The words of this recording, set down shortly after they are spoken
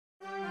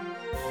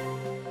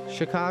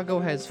Chicago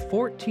has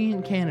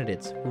 14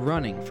 candidates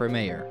running for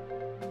mayor.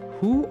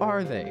 Who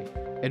are they,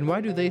 and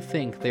why do they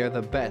think they are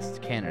the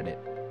best candidate?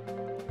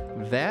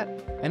 That,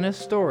 and a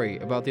story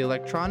about the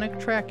electronic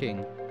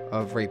tracking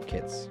of rape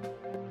kits.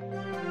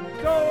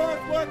 Show us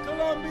what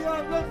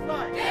Columbia looks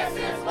like! This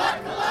is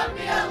what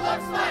Columbia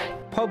looks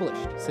like!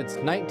 Published since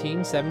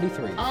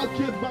 1973. I'll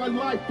give my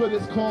life for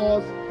this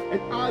cause,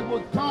 and I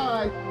will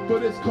die for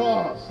this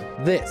cause.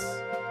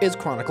 This is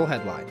Chronicle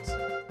Headlines.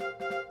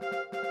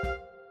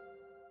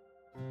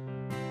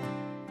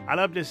 I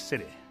love this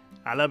city.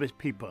 I love its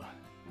people.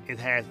 It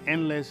has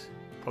endless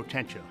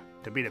potential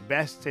to be the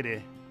best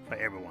city for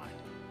everyone,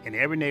 in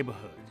every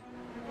neighborhood.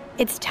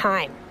 It's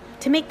time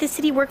to make the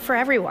city work for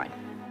everyone.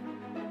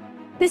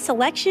 This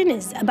election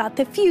is about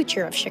the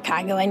future of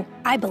Chicago, and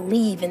I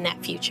believe in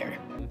that future.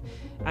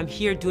 I'm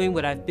here doing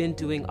what I've been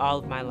doing all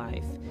of my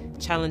life,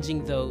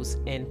 challenging those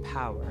in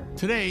power.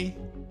 Today,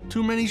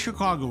 too many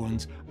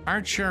Chicagoans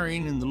aren't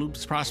sharing in the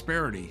Loop's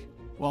prosperity.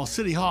 While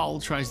City Hall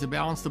tries to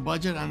balance the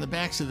budget on the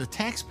backs of the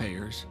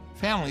taxpayers,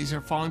 families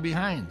are falling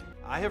behind.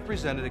 I have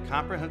presented a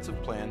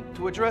comprehensive plan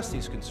to address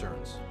these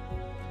concerns.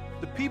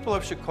 The people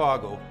of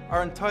Chicago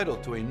are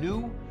entitled to a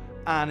new,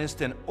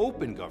 honest, and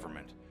open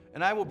government,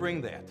 and I will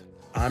bring that.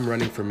 I'm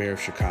running for mayor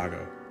of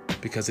Chicago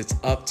because it's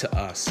up to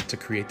us to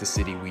create the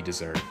city we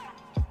deserve.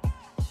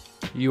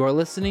 You are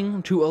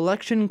listening to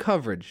election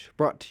coverage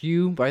brought to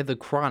you by the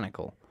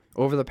Chronicle.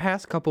 Over the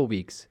past couple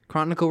weeks,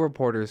 Chronicle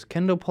reporters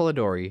Kendall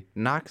Polidori,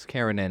 Knox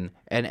Karanen,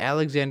 and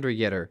Alexandra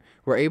Yetter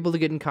were able to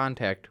get in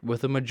contact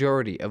with a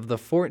majority of the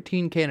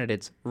 14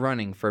 candidates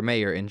running for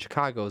mayor in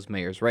Chicago's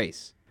mayor's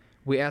race.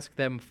 We asked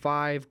them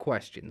 5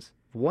 questions,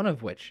 one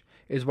of which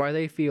is why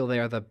they feel they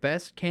are the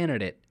best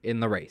candidate in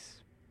the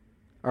race.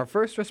 Our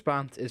first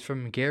response is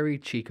from Gary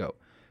Chico,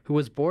 who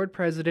was board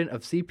president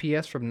of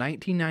CPS from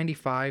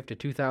 1995 to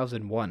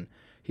 2001.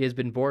 He has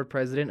been board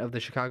president of the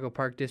Chicago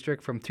Park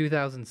District from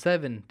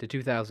 2007 to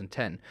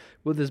 2010,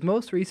 with his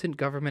most recent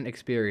government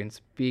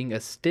experience being a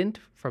stint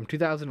from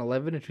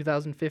 2011 to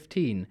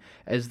 2015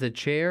 as the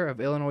chair of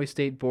Illinois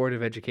State Board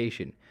of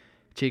Education.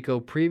 Chico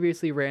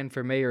previously ran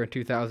for mayor in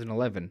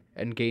 2011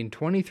 and gained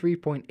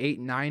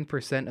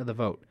 23.89% of the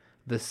vote,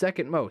 the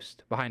second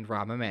most behind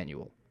Rahm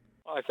Emanuel.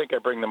 I think I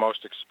bring the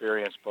most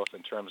experience both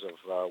in terms of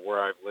where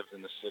I've lived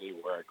in the city,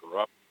 where I grew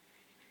up,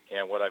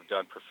 and what I've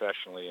done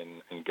professionally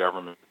in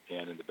government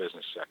and in the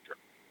business sector.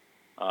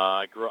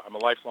 I'm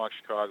a lifelong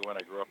Chicagoan.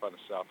 I grew up on the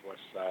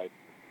southwest side.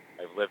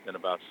 I've lived in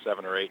about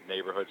 7 or 8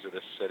 neighborhoods of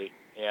this city,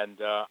 and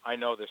I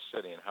know this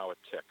city and how it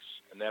ticks,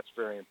 and that's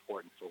very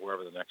important for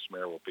whoever the next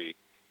mayor will be,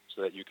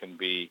 so that you can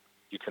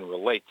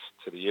relate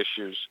to the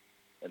issues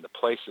and the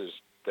places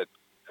that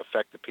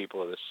affect the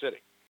people of this city.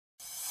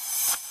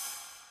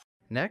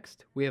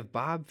 Next, we have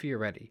Bob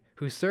Fioretti,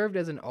 who served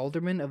as an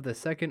alderman of the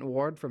 2nd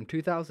Ward from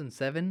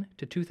 2007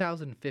 to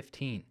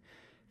 2015.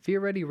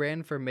 Fioretti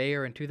ran for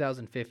mayor in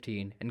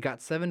 2015 and got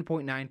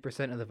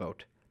 7.9% of the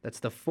vote.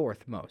 That's the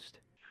 4th most.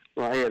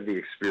 Well, I have the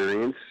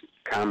experience,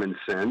 common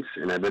sense,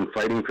 and I've been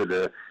fighting for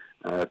the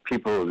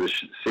people of the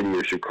city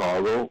of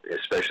Chicago,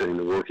 especially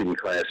the working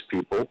class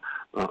people,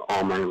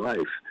 all my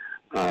life.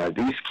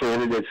 These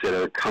candidates that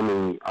are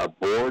coming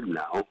aboard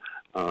now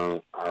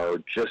are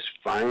just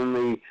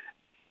finally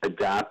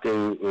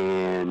adopting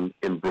and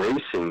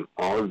embracing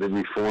all of the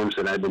reforms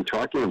that I've been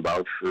talking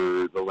about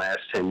for the last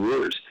 10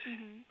 years.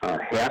 Mm-hmm.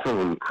 Half of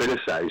them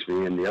criticized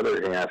me, and the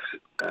other half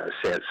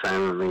sat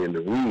silently in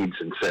the weeds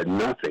and said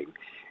nothing.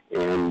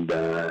 And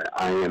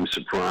I am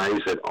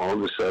surprised that all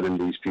of a sudden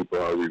these people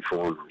are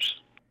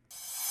reformers.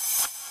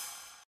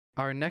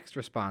 Our next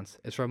response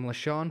is from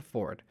LaShawn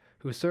Ford,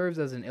 who serves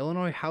as an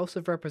Illinois House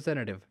of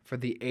Representative for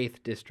the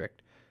 8th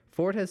District.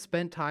 Ford has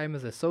spent time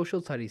as a social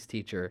studies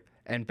teacher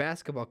and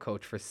basketball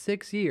coach for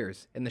 6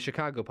 years in the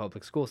Chicago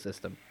public school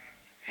system.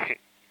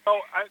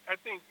 I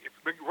think if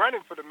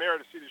running for the mayor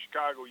of the city of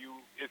Chicago,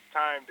 it's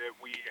time that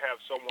we have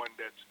someone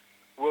that's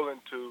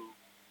willing to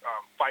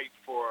fight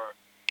for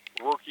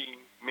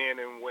working men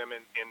and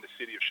women in the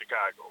city of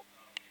Chicago.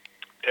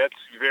 That's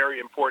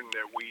very important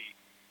that we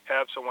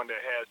have someone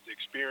that has the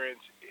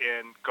experience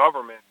in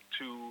government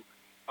to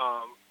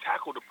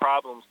tackle the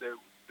problems that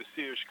the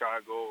city of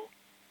Chicago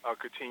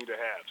continue to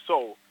have.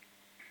 So,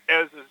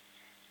 as a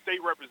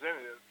state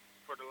representative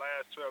for the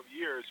last 12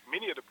 years,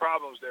 many of the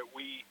problems that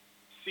we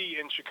see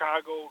in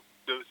Chicago,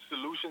 the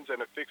solutions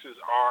and the fixes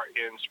are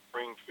in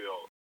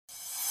Springfield.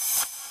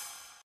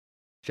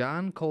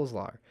 John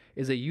Kozlar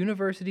is a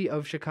University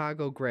of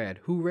Chicago grad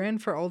who ran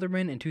for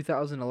alderman in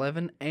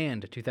 2011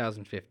 and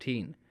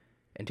 2015.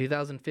 In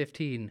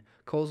 2015,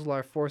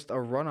 Kozlar forced a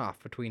runoff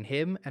between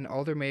him and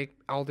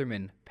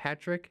Alderman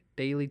Patrick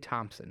Daley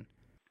Thompson.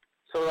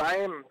 So I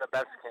am the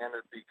best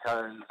candidate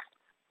because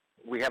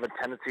we have a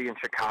tendency in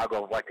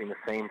Chicago of electing the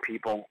same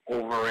people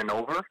over and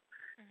over,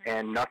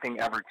 and nothing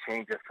ever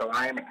changes. So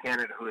I am a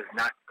candidate who is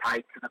not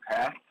tied to the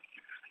past,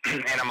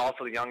 and I'm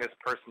also the youngest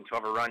person to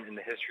ever run in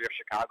the history of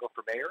Chicago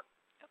for mayor.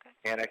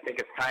 Okay. And I think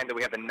it's time that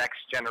we have the next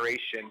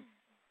generation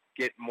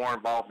get more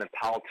involved in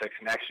politics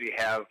and actually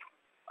have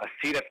a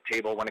seat at the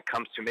table when it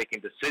comes to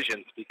making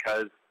decisions,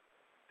 because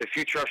the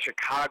future of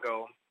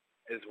Chicago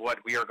is what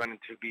we are going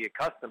to be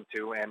accustomed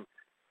to, and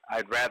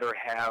I'd rather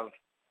have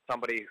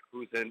somebody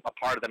who's a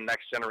part of the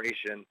next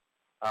generation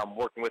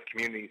working with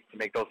communities to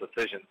make those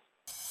decisions.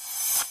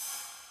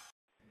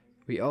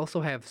 We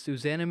also have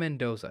Susana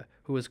Mendoza,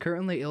 who is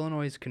currently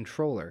Illinois'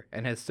 controller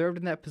and has served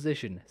in that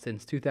position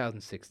since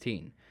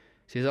 2016.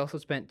 She has also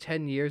spent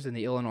 10 years in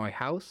the Illinois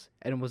House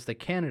and was the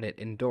candidate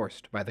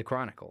endorsed by the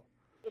Chronicle.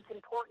 It's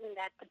important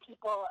that the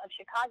people of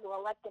Chicago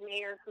elect a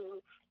mayor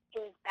who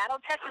is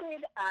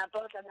battle-tested,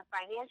 both on the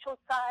financial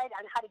side,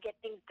 on how to get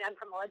things done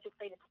from a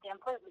legislative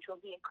standpoint, which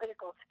will be a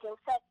critical skill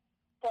set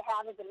to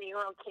have as a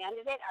mayoral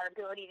candidate, our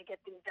ability to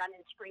get things done in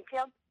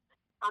Springfield.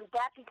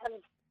 That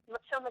becomes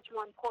so much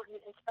more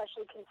important,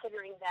 especially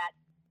considering that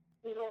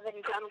we live in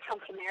Donald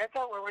Trump's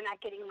America, where we're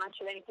not getting much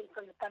of anything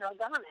from the federal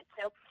government.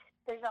 So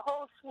there's a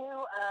whole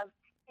slew of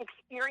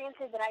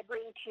experiences that I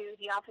bring to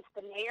the office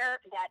of the mayor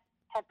that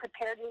have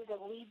prepared me to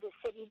lead the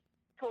city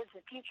towards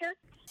the future.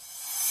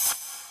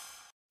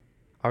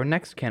 Our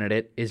next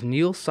candidate is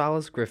Neil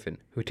Salas Griffin,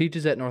 who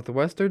teaches at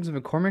Northwestern's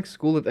McCormick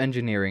School of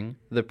Engineering,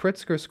 the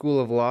Pritzker School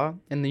of Law,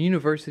 and the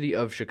University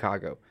of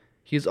Chicago.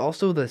 He is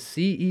also the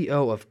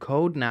CEO of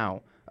Code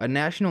Now, a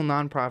national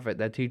nonprofit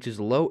that teaches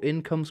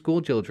low-income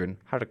school children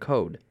how to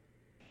code.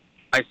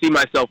 I see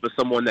myself as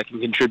someone that can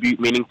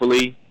contribute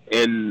meaningfully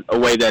in a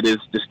way that is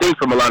distinct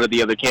from a lot of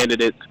the other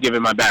candidates,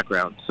 given my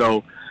background.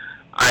 So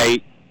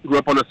I grew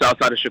up on the south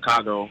side of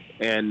Chicago,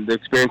 and the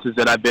experiences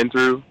that I've been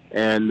through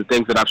and the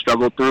things that I've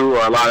struggled through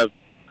are a lot of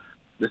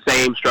the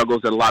same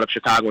struggles that a lot of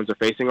Chicagoans are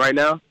facing right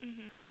now.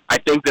 Mm-hmm. I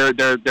think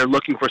they're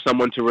looking for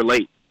someone to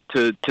relate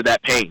to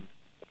that pain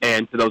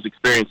and to those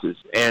experiences,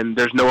 and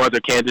there's no other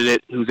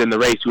candidate who's in the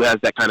race who has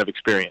that kind of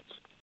experience.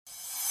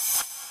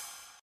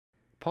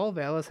 Paul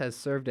Vallis has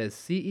served as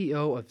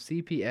CEO of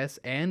CPS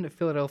and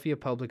Philadelphia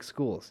Public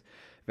Schools.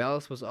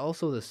 Vallis was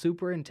also the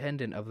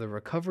superintendent of the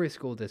Recovery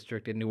School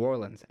District in New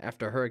Orleans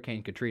after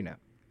Hurricane Katrina.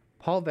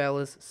 Paul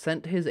Vallis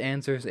sent his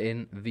answers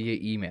in via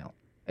email,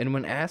 and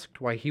when asked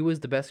why he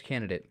was the best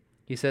candidate,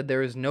 he said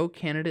there is no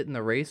candidate in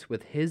the race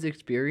with his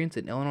experience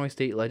in Illinois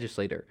State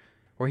Legislature,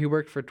 where he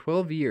worked for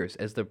 12 years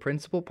as the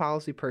principal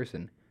policy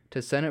person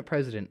to Senate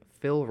President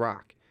Phil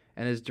Rock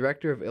and as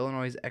director of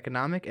Illinois'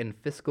 Economic and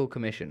Fiscal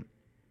Commission.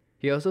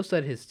 He also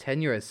said his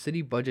tenure as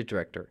city budget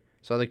director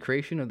saw the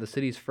creation of the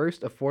city's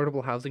first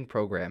affordable housing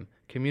program,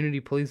 community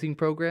policing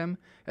program,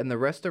 and the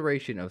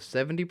restoration of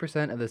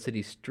 70% of the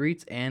city's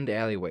streets and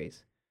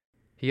alleyways.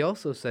 He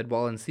also said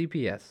while in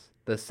CPS,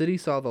 the city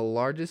saw the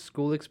largest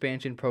school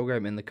expansion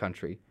program in the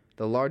country,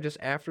 the largest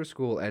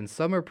after-school and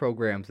summer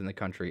programs in the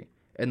country,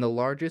 and the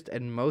largest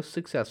and most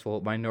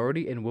successful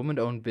minority and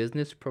woman-owned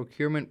business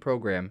procurement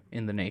program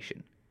in the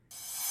nation.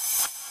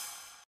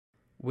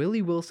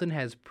 Willie Wilson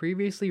has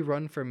previously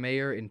run for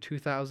mayor in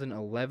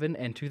 2011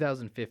 and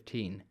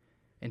 2015.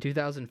 In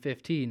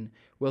 2015,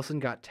 Wilson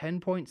got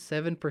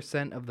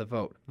 10.7% of the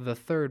vote, the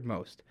third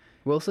most.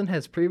 Wilson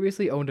has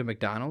previously owned a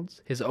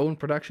McDonald's, his own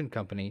production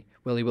company,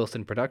 Willie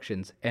Wilson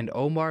Productions, and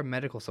Omar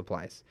Medical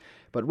Supplies.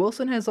 But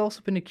Wilson has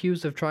also been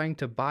accused of trying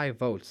to buy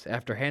votes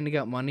after handing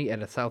out money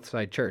at a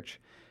Southside church.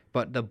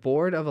 But the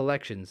Board of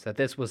Elections said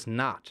this was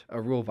not a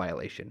rule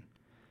violation.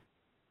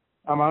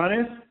 I'm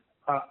honest.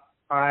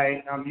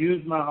 I'm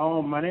using my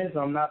own money, so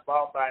I'm not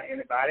bought by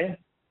anybody.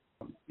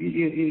 I'm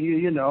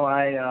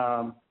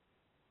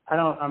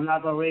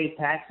not gonna raise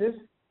taxes,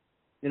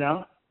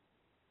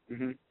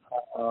 Mm-hmm.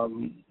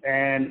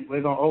 And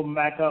we're gonna open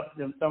back up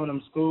some of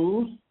them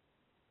schools,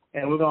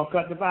 and we're gonna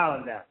cut the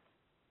violence down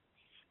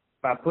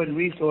by putting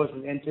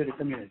resources into the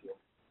community.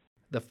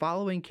 The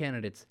following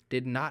candidates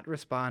did not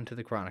respond to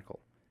the Chronicle.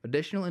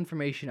 Additional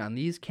information on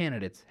these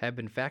candidates have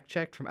been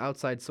fact-checked from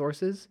outside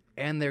sources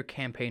and their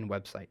campaign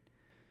website.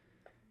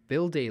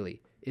 Bill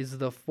Daley is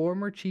the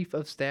former chief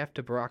of staff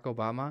to Barack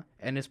Obama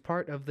and is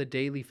part of the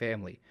Daley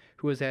family,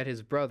 who has had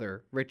his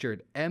brother,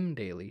 Richard M.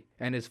 Daley,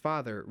 and his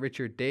father,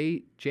 Richard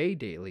J.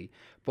 Daley,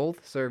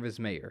 both serve as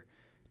mayor.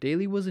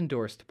 Daley was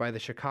endorsed by the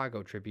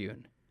Chicago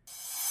Tribune.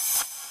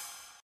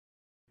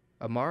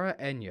 Amara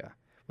Enya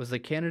was the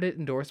candidate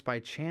endorsed by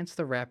Chance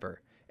the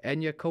Rapper.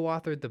 Enya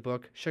co-authored the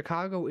book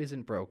Chicago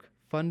Isn't Broke,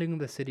 Funding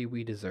the City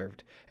We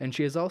Deserved, and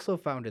she has also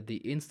founded the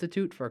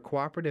Institute for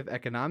Cooperative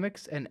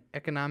Economics and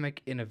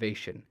Economic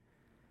Innovation.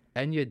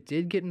 Enya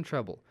did get in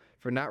trouble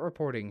for not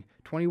reporting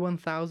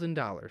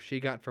 $21,000 she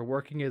got for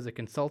working as a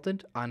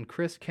consultant on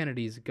Chris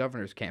Kennedy's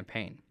governor's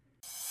campaign.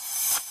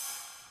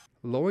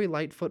 Lori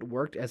Lightfoot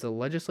worked as a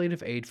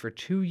legislative aide for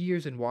 2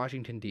 years in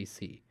Washington,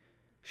 D.C.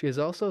 She has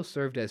also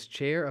served as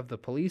chair of the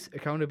Police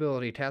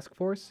Accountability Task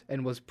Force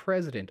and was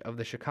president of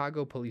the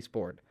Chicago Police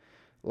Board.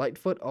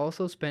 Lightfoot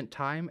also spent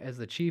time as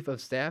the chief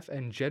of staff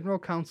and general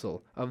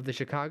counsel of the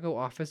Chicago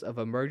Office of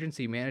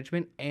Emergency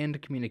Management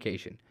and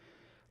Communication.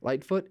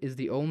 Lightfoot is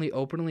the only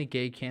openly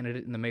gay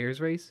candidate in the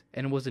mayor's race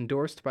and was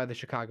endorsed by the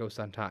Chicago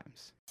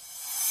Sun-Times.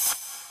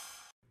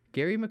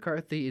 Gary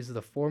McCarthy is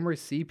the former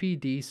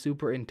CPD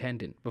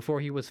superintendent before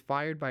he was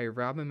fired by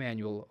Rahm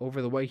Emanuel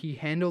over the way he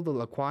handled the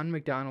Laquan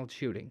McDonald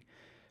shooting.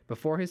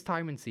 Before his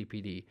time in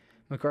CPD,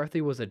 McCarthy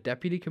was a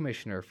deputy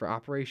commissioner for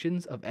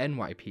operations of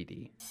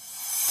NYPD.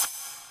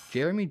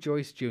 Jeremy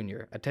Joyce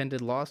Jr. attended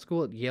law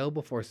school at Yale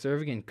before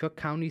serving in Cook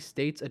County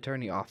State's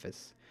Attorney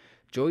Office.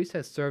 Joyce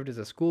has served as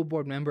a school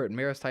board member at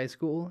Marist High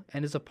School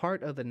and is a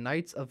part of the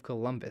Knights of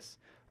Columbus,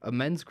 a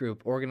men's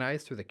group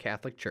organized through the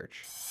Catholic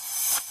Church.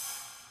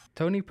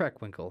 Toni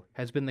Preckwinkle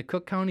has been the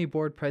Cook County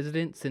Board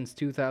President since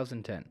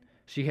 2010.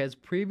 She has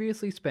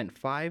previously spent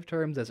 5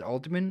 terms as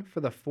alderman for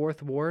the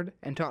 4th Ward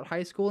and taught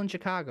high school in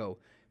Chicago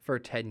for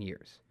 10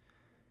 years.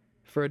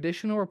 For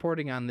additional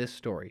reporting on this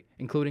story,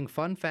 including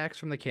fun facts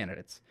from the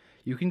candidates,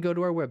 you can go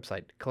to our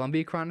website,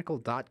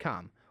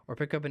 columbiachronicle.com, or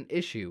pick up an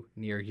issue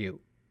near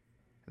you.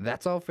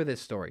 That's all for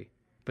this story,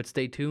 but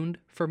stay tuned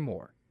for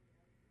more.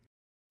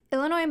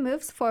 Illinois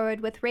moves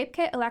forward with Rape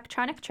Kit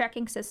electronic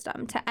tracking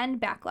system to end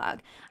backlog.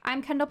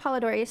 I'm Kendall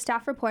Polidori,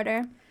 staff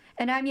reporter.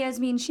 And I'm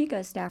Yasmin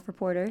Shika, staff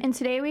reporter. And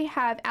today we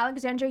have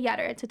Alexandra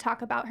Yetter to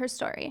talk about her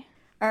story.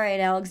 All right,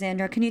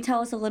 Alexandra, can you tell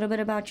us a little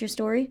bit about your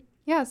story?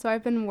 Yeah, so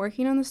I've been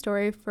working on the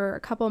story for a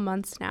couple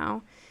months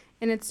now,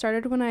 and it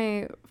started when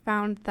I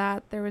found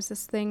that there was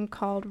this thing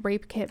called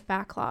Rape Kit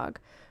backlog,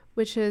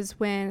 which is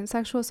when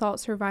sexual assault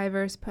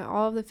survivors put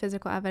all of the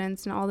physical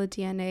evidence and all the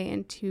DNA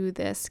into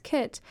this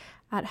kit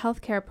at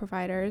healthcare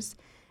providers,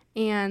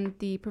 and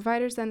the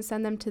providers then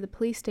send them to the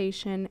police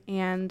station,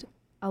 and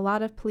a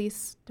lot of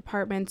police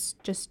departments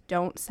just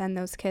don't send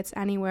those kits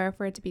anywhere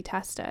for it to be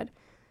tested.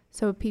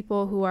 So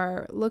people who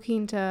are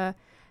looking to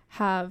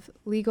have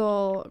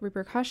legal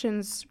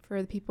repercussions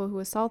for the people who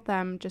assault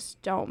them just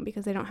don't,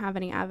 because they don't have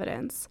any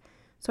evidence.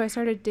 So I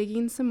started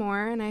digging some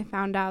more, and I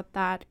found out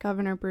that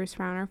Governor Bruce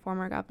Rauner,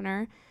 former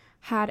governor,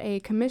 had a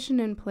commission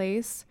in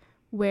place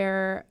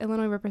where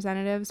Illinois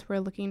representatives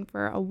were looking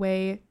for a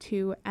way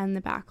to end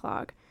the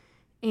backlog.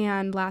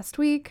 And last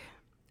week,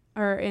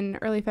 or in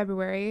early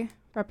February,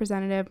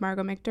 Representative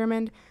Margo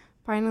McDermott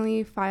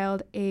finally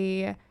filed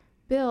a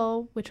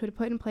bill which would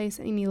put in place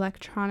an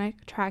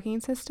electronic tracking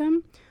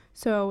system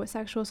so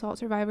sexual assault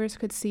survivors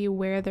could see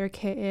where their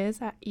kit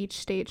is at each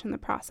stage in the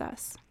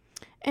process.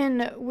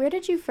 And where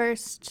did you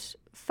first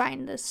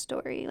find this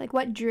story? Like,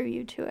 what drew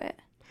you to it?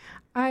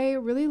 I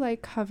really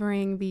like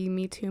covering the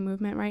Me Too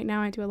movement right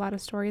now. I do a lot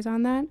of stories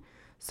on that.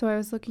 So I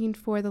was looking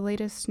for the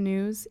latest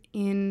news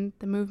in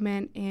the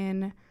movement,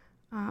 in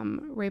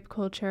rape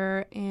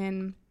culture,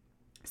 in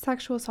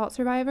sexual assault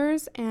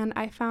survivors, and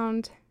I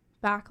found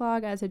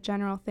backlog as a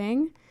general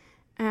thing.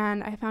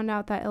 And I found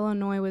out that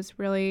Illinois was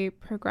really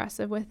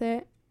progressive with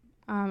it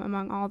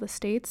among all the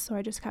states, so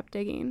I just kept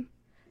digging.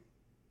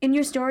 In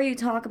your story, you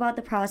talk about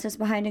the process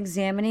behind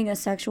examining a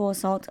sexual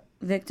assault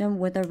victim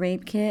with a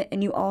rape kit,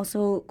 and you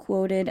also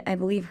quoted, I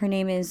believe her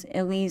name is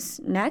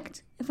Elise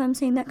Knecht, if I'm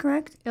saying that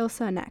correct?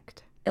 Ilsa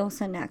Knecht.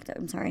 Ilsa Knecht,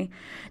 I'm sorry.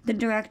 The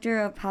Director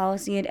of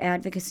Policy and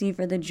Advocacy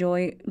for the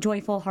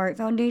Joyful Heart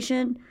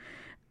Foundation.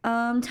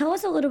 Tell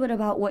us a little bit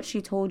about what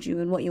she told you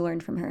and what you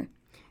learned from her.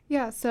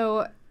 Yeah,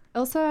 so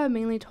Ilsa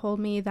mainly told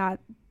me that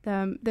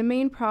the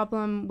main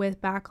problem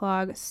with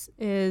backlogs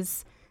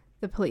is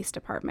the police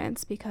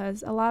departments,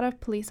 because a lot of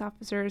police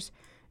officers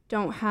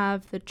don't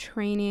have the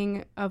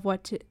training of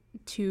what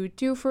to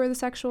do for the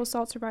sexual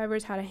assault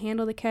survivors, how to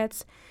handle the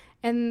kits.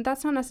 And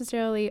that's not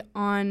necessarily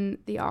on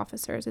the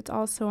officers. It's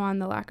also on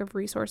the lack of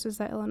resources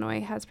that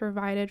Illinois has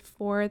provided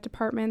for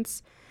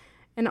departments.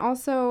 And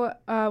also,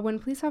 when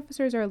police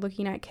officers are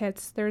looking at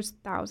kits, there's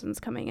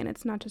thousands coming in.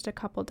 It's not just a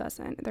couple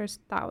dozen. There's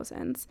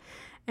thousands.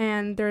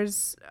 And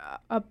there's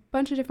a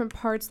bunch of different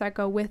parts that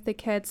go with the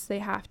kits. They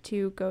have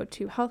to go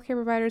to healthcare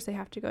providers. They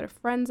have to go to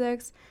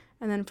forensics.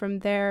 And then from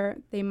there,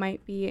 they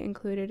might be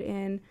included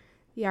in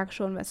the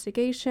actual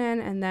investigation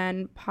and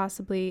then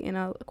possibly in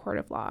a court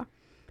of law.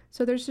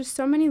 So there's just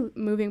so many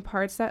moving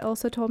parts that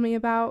Ilsa told me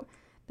about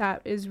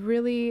that is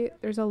really,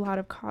 there's a lot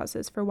of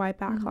causes for why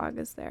backlog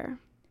is there.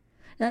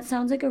 That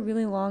sounds like a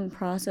really long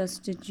process.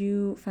 Did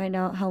you find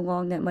out how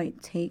long that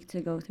might take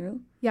to go through?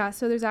 Yeah,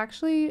 so there's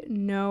actually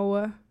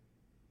no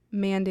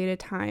mandated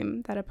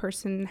time that a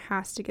person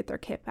has to get their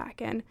kit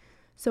back in.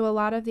 So a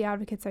lot of the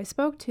advocates I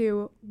spoke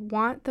to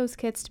want those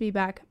kits to be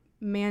back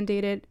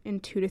mandated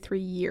in 2 to 3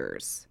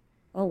 years.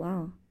 Oh,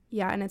 wow.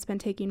 Yeah, and it's been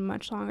taking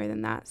much longer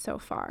than that so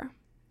far.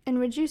 And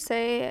would you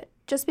say,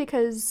 just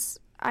because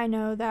I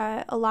know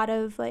that a lot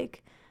of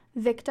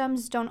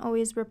victims don't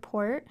always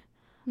report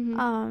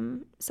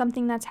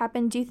something that's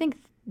happened, do you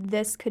think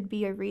this could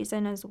be a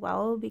reason as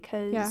well,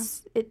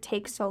 because it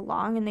takes so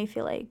long and they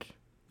feel like,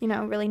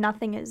 really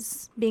nothing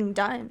is being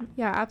done?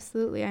 Yeah,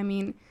 absolutely. I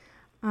mean,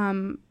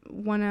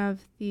 when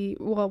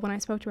I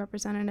spoke to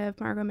Representative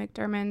Margo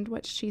McDermott,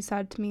 what she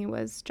said to me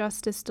was,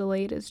 justice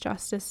delayed is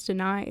justice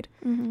denied.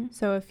 Mm-hmm.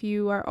 So if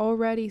you are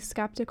already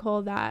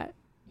skeptical that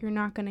you're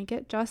not going to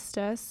get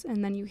justice,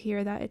 and then you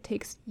hear that it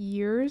takes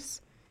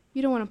years,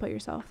 you don't want to put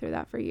yourself through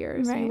that for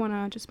years. Right. You want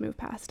to just move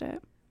past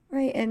it.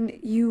 Right, and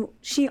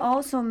she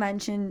also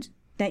mentioned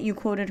that you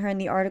quoted her in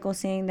the article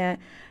saying that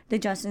the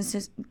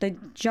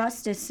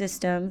justice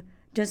system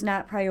does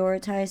not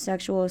prioritize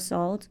sexual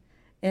assault.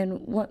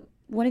 And what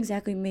what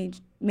exactly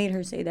made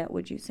her say that,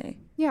 would you say?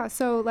 Yeah,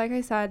 so like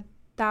I said,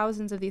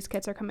 thousands of these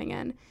kits are coming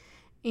in.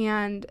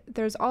 And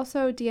there's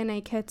also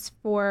DNA kits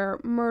for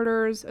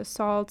murders,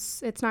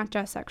 assaults. It's not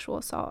just sexual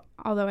assault,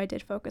 although I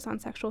did focus on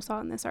sexual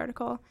assault in this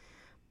article.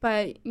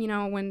 But, you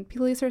know, when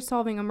police are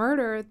solving a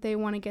murder, they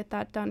want to get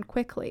that done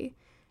quickly.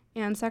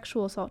 And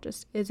sexual assault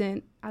just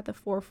isn't at the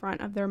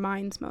forefront of their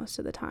minds most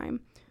of the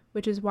time,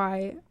 which is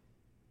why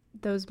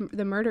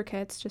the murder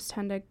kits just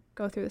tend to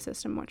go through the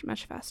system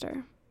much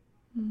faster.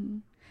 Mm-hmm.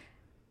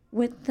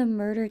 With the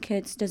murder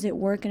kits, does it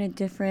work in a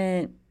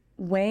different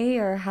way,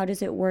 or how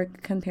does it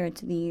work compared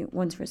to the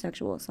ones for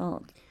sexual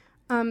assault?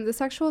 The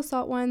sexual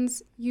assault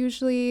ones,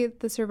 usually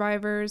the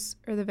survivors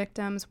or the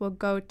victims will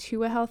go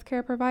to a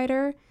healthcare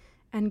provider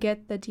and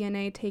get the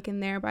DNA taken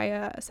there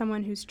by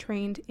someone who's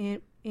trained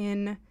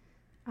in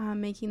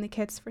making the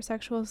kits for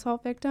sexual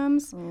assault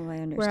victims. Oh, I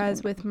understand.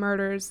 Whereas with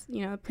murders,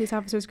 you know, police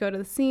officers go to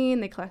the scene,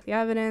 they collect the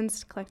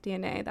evidence, collect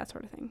DNA, that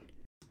sort of thing.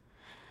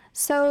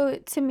 So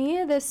to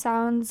me, this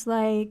sounds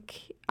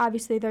like,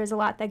 obviously there's a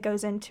lot that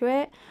goes into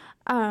it.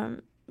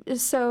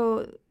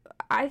 So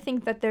I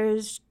think that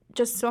there's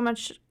just so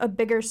much a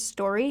bigger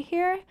story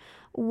here.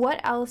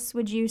 What else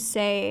would you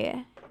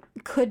say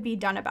could be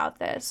done about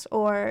this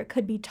or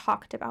could be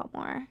talked about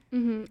more?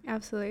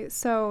 Absolutely.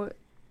 So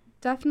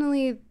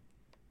definitely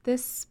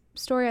this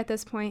story at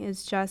this point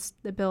is just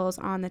the bills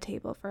on the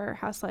table for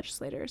House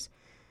legislators.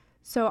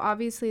 So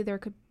obviously there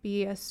could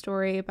be a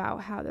story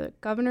about how the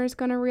governor is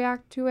going to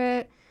react to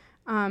it.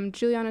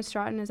 Juliana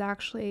Stratton is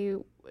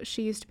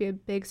she used to be a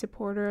big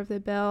supporter of the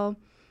bill,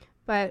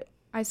 but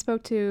I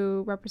spoke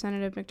to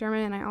Representative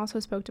McDermott, and I also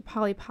spoke to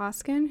Polly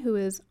Poskin, who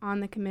is on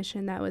the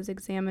commission that was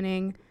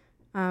examining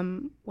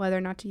whether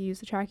or not to use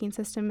the tracking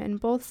system,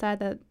 and both said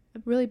that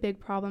a really big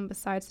problem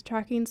besides the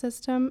tracking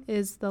system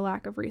is the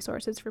lack of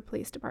resources for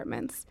police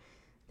departments.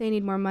 They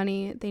need more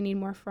money. They need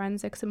more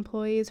forensics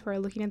employees who are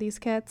looking at these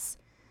kits.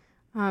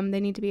 They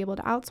need to be able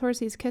to outsource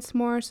these kits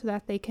more so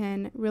that they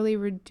can really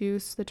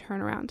reduce the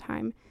turnaround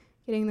time,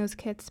 getting those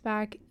kits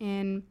back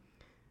in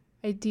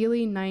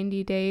ideally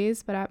 90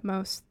 days, but at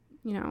most,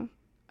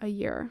 a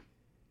year.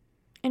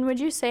 And would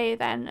you say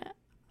then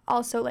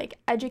also like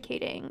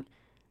educating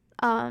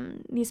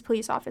these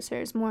police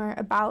officers more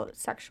about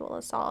sexual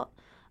assault?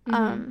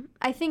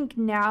 I think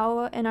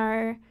now in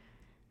our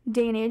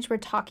day and age, we're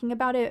talking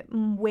about it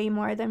way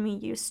more than we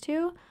used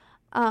to.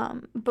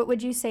 But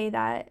would you say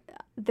that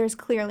there's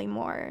clearly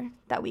more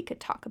that we could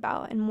talk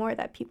about and more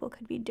that people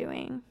could be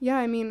doing? Yeah,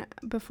 I mean,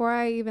 before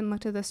I even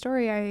looked at the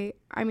story,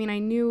 I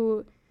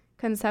knew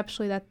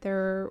conceptually that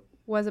there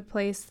was a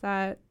place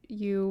that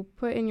you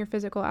put in your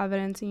physical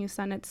evidence and you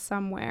send it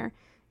somewhere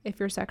if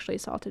you're sexually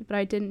assaulted, but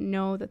I didn't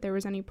know that there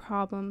was any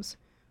problems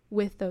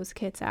with those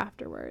kits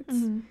afterwards.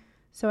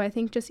 So I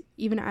think just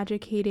even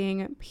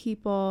educating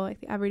people, like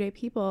the everyday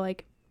people,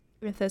 like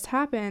if this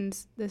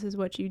happens, this is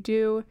what you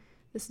do.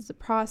 This is the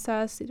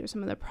process. These are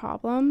some of the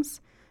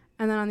problems.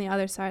 And then on the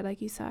other side,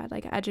 like you said,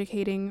 like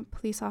educating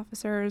police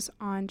officers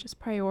on just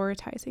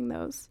prioritizing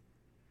those.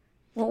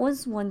 What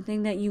was one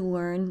thing that you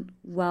learned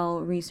while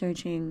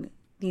researching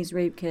these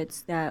rape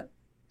kits that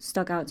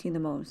stuck out to you the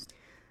most?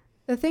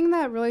 The thing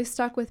that really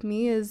stuck with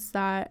me is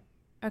that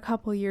a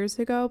couple years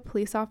ago,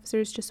 police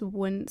officers just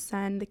wouldn't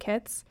send the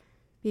kits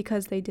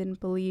because they didn't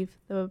believe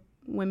the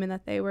women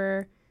that they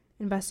were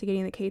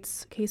investigating the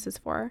cases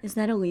for. Is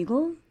that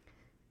illegal?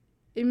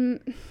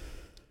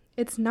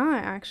 It's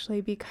not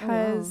actually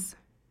because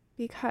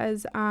if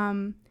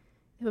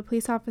a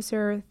police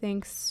officer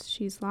thinks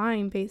she's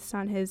lying based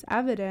on his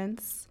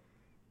evidence,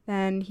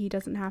 then he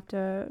doesn't have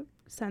to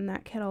send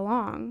that kid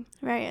along.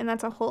 Right, and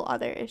that's a whole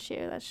other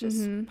issue. That's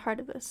just part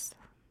of this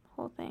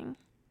whole thing,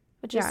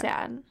 which is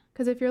sad.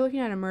 Because if you're looking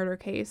at a murder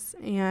case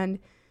and,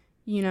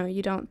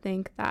 you don't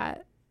think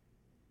that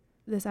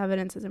this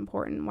evidence is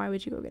important, why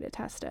would you go get it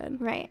tested?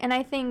 Right, and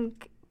I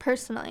think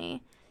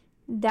personally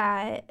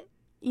that,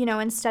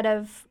 instead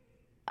of,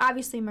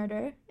 obviously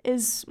murder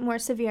is more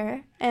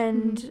severe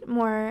and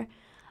more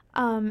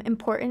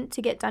important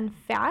to get done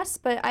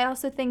fast, but I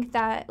also think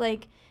that,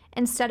 like,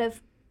 instead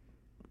of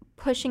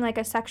pushing, like,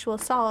 a sexual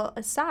assault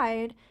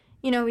aside,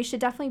 we should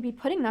definitely be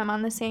putting them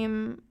on the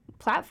same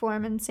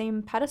platform and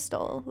same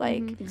pedestal.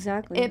 Like,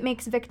 exactly, it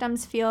makes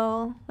victims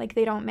feel like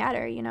they don't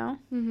matter,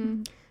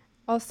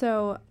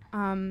 Also,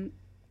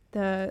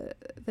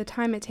 the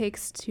time it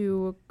takes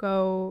to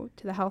go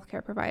to the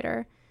healthcare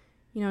provider,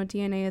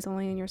 DNA is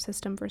only in your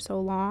system for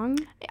so long.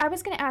 I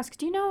was going to ask,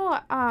 do you know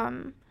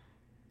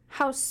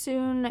how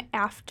soon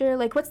after,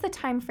 like, what's the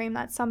time frame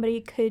that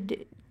somebody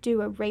could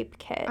do a rape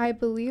kit? I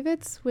believe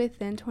it's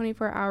within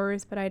 24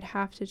 hours, but I'd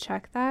have to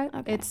check that.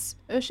 Okay.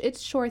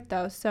 It's short,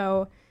 though,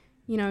 so,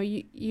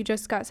 you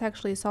just got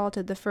sexually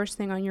assaulted. The first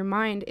thing on your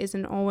mind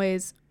isn't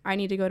always, I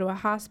need to go to a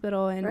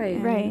hospital and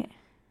right.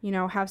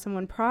 Have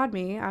someone prod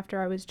me after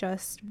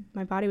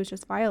my body was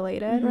just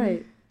violated.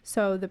 Right.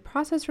 So the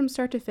process from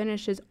start to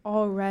finish is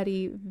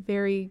already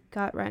very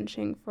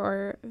gut-wrenching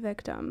for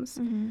victims.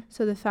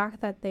 So the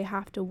fact that they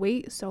have to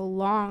wait so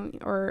long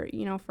or,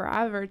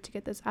 forever to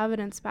get this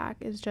evidence back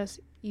is just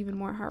even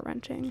more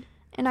heart-wrenching.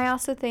 And I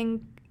also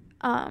think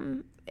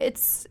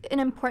it's an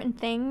important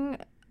thing.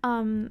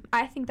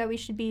 I think that we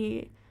should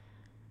be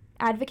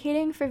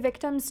advocating for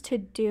victims to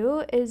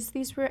do is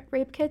these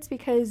rape kits,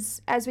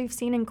 because as we've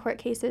seen in court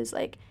cases,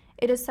 like,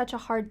 it is such a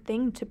hard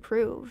thing to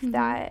prove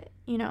that,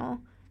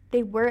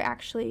 they were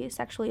actually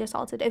sexually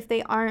assaulted if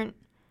they aren't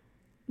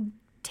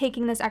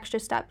taking this extra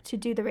step to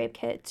do the rape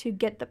kit to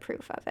get the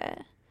proof of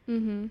it.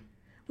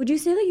 Would you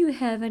say that you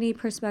have any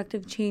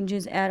perspective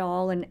changes at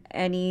all in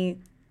any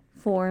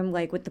form,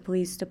 like with the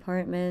police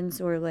departments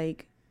or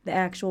like the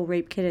actual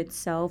rape kit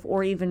itself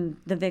or even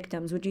the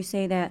victims? Would you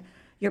say that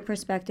your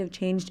perspective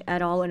changed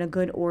at all in a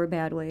good or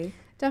bad way?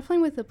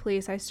 Definitely with the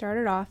police. I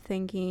started off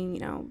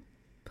thinking,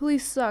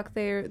 police suck.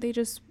 They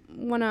just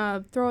want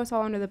to throw us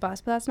all under the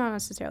bus, but that's not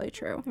necessarily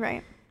true.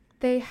 Right.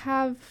 They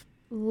have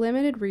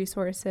limited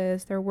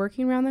resources. They're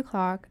working around the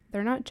clock.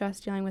 They're not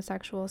just dealing with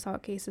sexual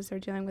assault cases. They're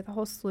dealing with a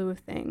whole slew of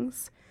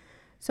things.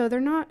 So they're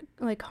not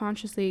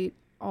consciously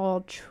all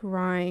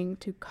trying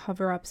to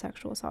cover up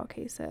sexual assault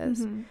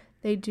cases.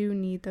 They do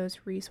need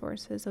those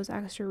resources, those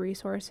extra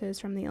resources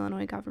from the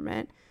Illinois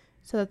government,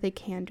 so that they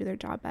can do their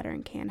job better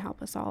and can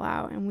help us all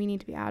out. And we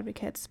need to be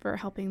advocates for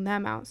helping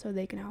them out so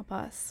they can help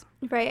us.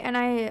 Right. And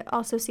I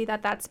also see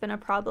that that's been a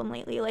problem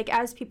lately. Like,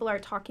 as people are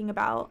talking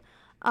about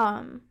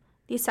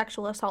these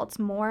sexual assaults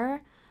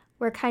more,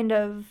 we're kind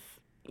of,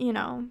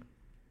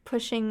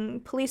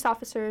 pushing police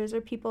officers or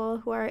people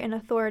who are in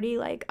authority,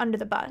 under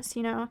the bus,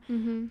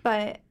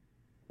 But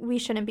we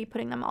shouldn't be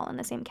putting them all in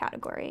the same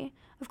category.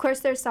 Of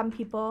course, there's some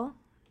people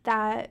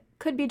that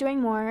could be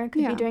doing more,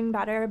 could be doing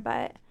better,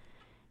 but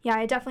yeah,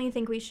 I definitely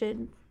think we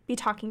should be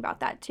talking about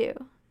that too.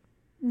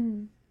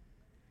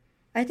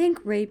 I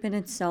think rape in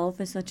itself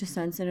is such a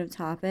sensitive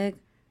topic,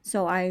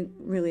 so I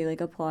really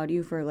applaud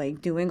you for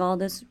doing all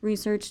this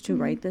research to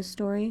write this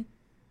story,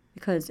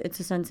 because it's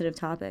a sensitive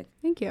topic.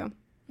 Thank you.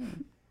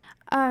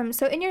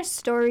 So in your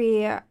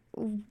story,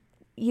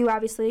 you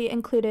obviously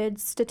included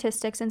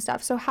statistics and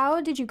stuff. So how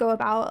did you go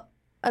about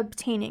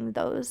obtaining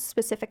those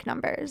specific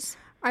numbers?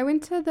 I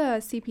went to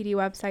the CPD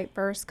website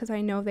first because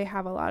I know they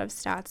have a lot of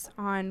stats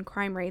on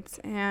crime rates,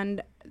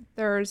 and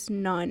there's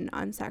none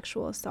on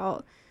sexual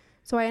assault.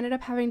 So I ended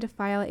up having to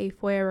file a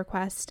FOIA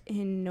request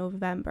in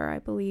November, I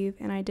believe,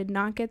 and I did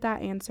not get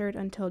that answered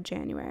until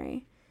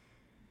January.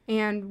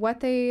 And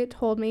what they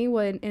told me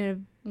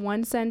in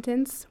one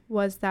sentence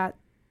was that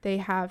they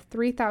have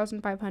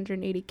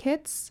 3,580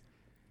 kits,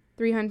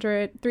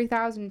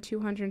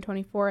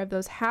 3,224 of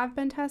those have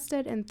been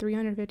tested, and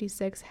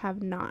 356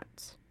 have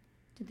not.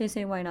 Did they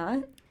say why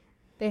not?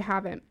 They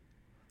haven't.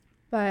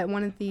 But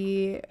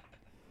another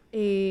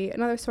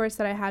source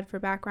that I had for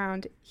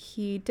background,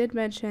 he did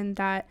mention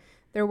that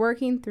they're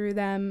working through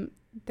them.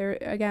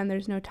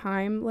 There's no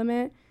time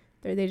limit.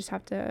 They just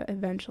have to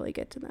eventually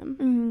get to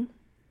them.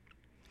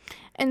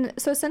 And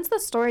so since the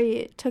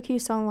story took you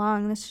so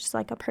long, this is just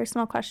a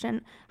personal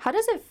question. How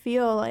does it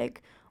feel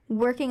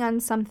working on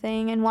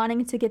something and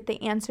wanting to get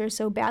the answer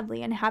so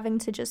badly and having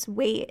to just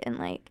wait?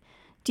 And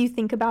do you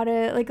think about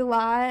it a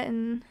lot?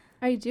 And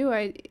I do.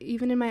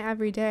 Even in my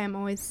everyday, I'm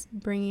always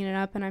bringing it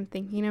up and I'm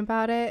thinking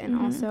about it. And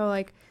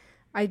also,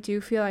 I do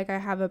feel like I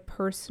have a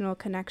personal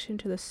connection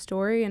to the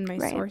story and my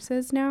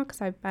sources now,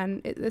 because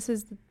this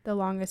is the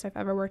longest I've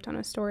ever worked on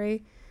a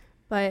story.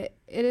 But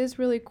it is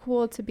really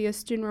cool to be a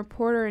student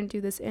reporter and do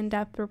this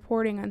in-depth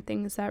reporting on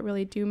things that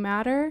really do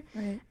matter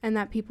and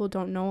that people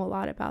don't know a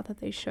lot about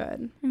that they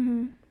should.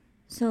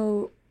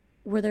 So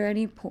were there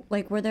any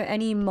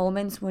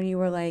moments when you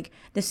were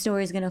this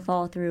story's going to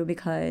fall through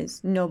because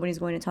nobody's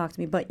going to talk to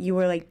me, but you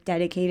were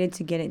dedicated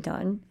to get it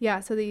done? Yeah,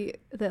 so the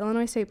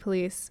Illinois State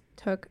Police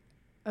took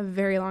a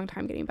very long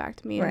time getting back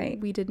to me. Right.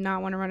 And we did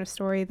not want to run a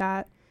story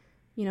that,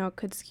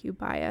 could skew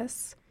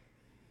bias.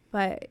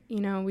 But,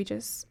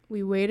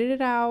 we waited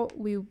it out.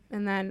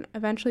 And then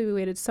eventually we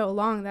waited so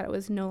long that it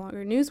was no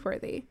longer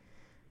newsworthy.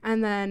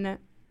 And then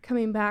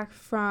coming back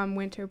from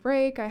winter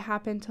break, I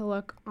happened to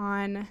look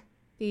on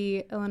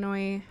the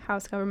Illinois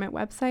House Government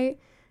website.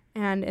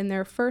 And in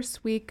their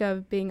first week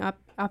of being up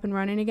and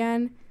running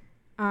again,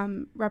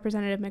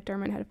 Representative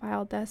McDermott had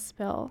filed this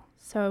bill.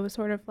 So it was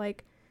sort of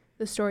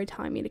the story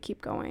telling me to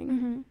keep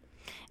going.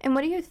 And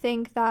what do you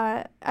think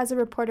that, as a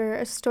reporter,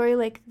 a story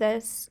like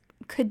this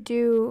could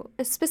do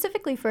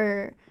specifically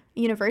for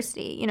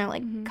university,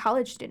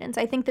 college students?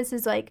 I think this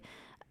is a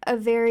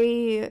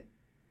very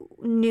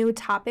new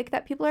topic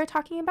that people are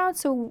talking about.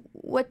 So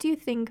what do you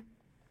think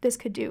this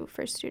could do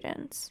for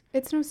students?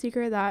 It's no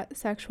secret that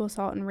sexual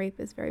assault and rape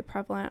is very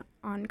prevalent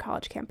on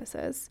college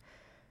campuses.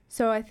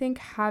 So I think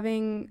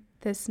having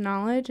this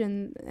knowledge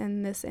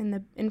and this in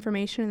the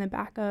information in the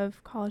back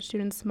of college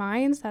students'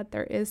 minds that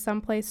there is some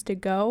place to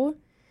go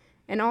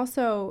And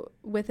also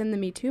within the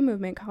Me Too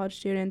movement, college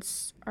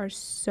students are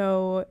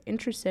so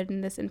interested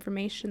in this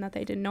information that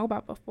they didn't know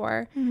about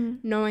before,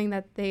 knowing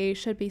that they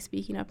should be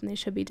speaking up and they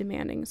should be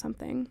demanding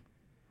something.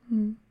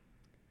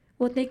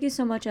 Well, thank you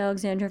so much,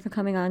 Alexandra, for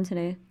coming on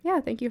today. Yeah,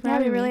 thank you for Yeah,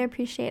 having we me. really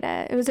appreciate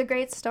it. It was a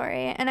great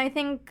story. And I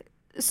think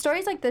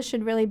stories like this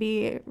should really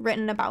be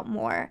written about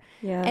more.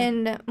 Yeah.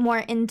 And more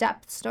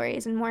in-depth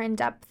stories and more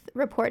in-depth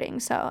reporting.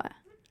 So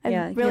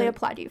I really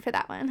applaud you for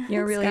that one.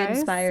 You're really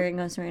inspiring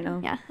us right now.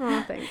 Yeah.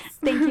 Oh, thanks.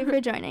 Thank you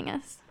for joining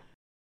us.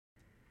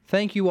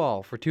 Thank you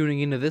all for tuning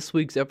into this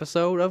week's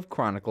episode of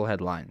Chronicle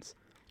Headlines.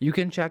 You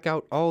can check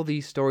out all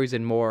these stories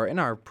and more in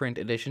our print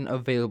edition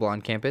available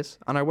on campus,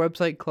 on our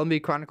website,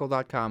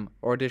 columbiachronicle.com,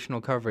 or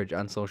additional coverage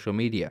on social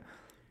media.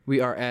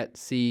 We are at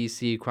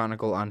CEC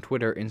Chronicle on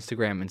Twitter,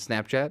 Instagram, and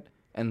Snapchat,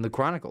 and The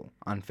Chronicle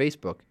on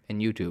Facebook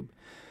and YouTube.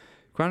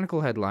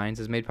 Chronicle Headlines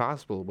is made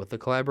possible with the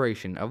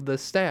collaboration of the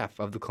staff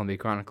of the Columbia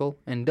Chronicle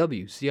and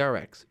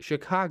WCRX,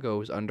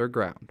 Chicago's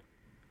Underground.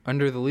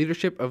 Under the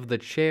leadership of the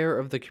chair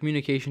of the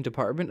Communication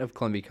Department of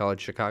Columbia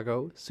College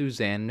Chicago,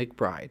 Suzanne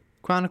McBride.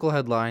 Chronicle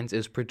Headlines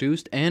is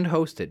produced and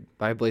hosted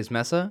by Blaise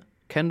Mesa,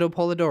 Kendo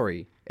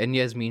Polidori, and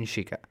Yasmin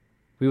Shika.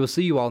 We will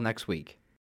see you all next week.